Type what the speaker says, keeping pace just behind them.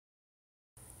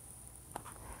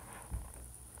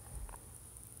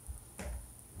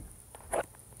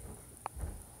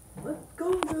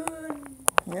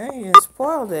Yeah, you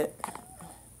spoiled it.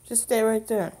 Just stay right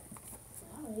there.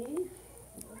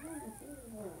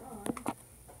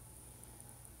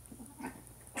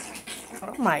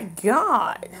 Oh my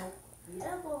God. You're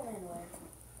not going anywhere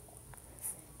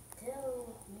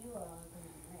until you are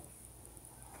nice.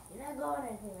 You're not going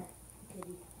anywhere,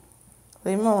 kitty.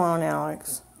 Leave him alone,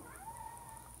 Alex.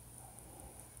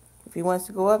 If he wants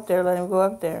to go up there, let him go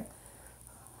up there.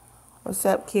 What's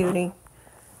up, cutie?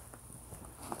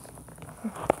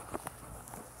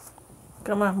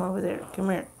 Come on over there.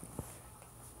 Come here.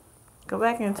 Go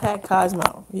back and attack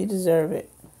Cosmo. You deserve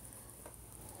it.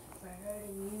 For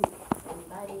hurting you and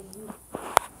biting you.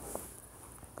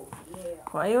 Yeah.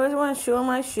 Why you always want to chew on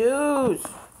my shoes?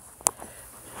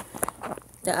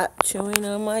 Stop chewing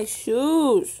on my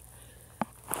shoes.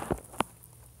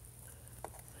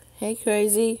 Hey,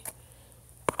 crazy.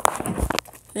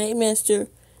 Hey, mister.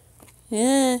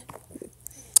 Yeah.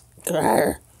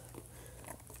 Grr.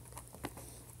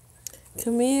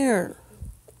 Come here.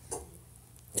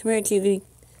 Come here, cutie.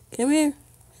 Come here.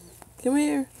 Come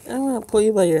here. I don't want to pull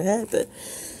you by your head, but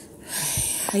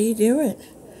how you doing?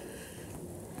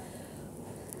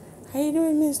 How you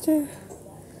doing, mister?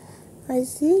 I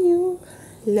see you.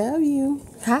 Love you.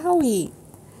 Howie.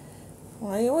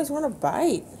 Why you always want to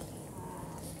bite?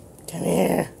 Come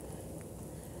here.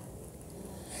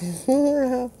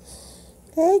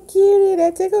 Hey, cutie.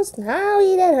 That tickles.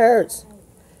 Howie, that hurts.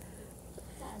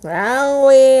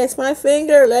 Howie, it's my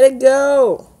finger. Let it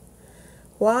go.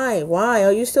 Why? Why?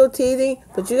 Are you still teething?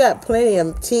 But you got plenty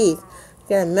of teeth. You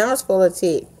got a mouthful of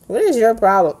teeth. What is your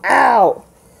problem? Ow!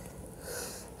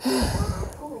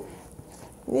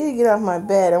 You need to get off my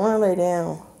bed. I want to lay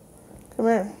down. Come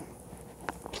here.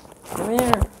 Come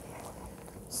here.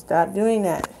 Stop doing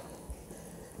that.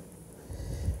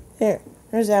 Here.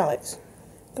 Here's Alex.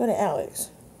 Go to Alex.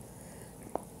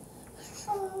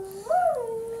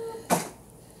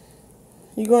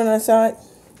 You going outside?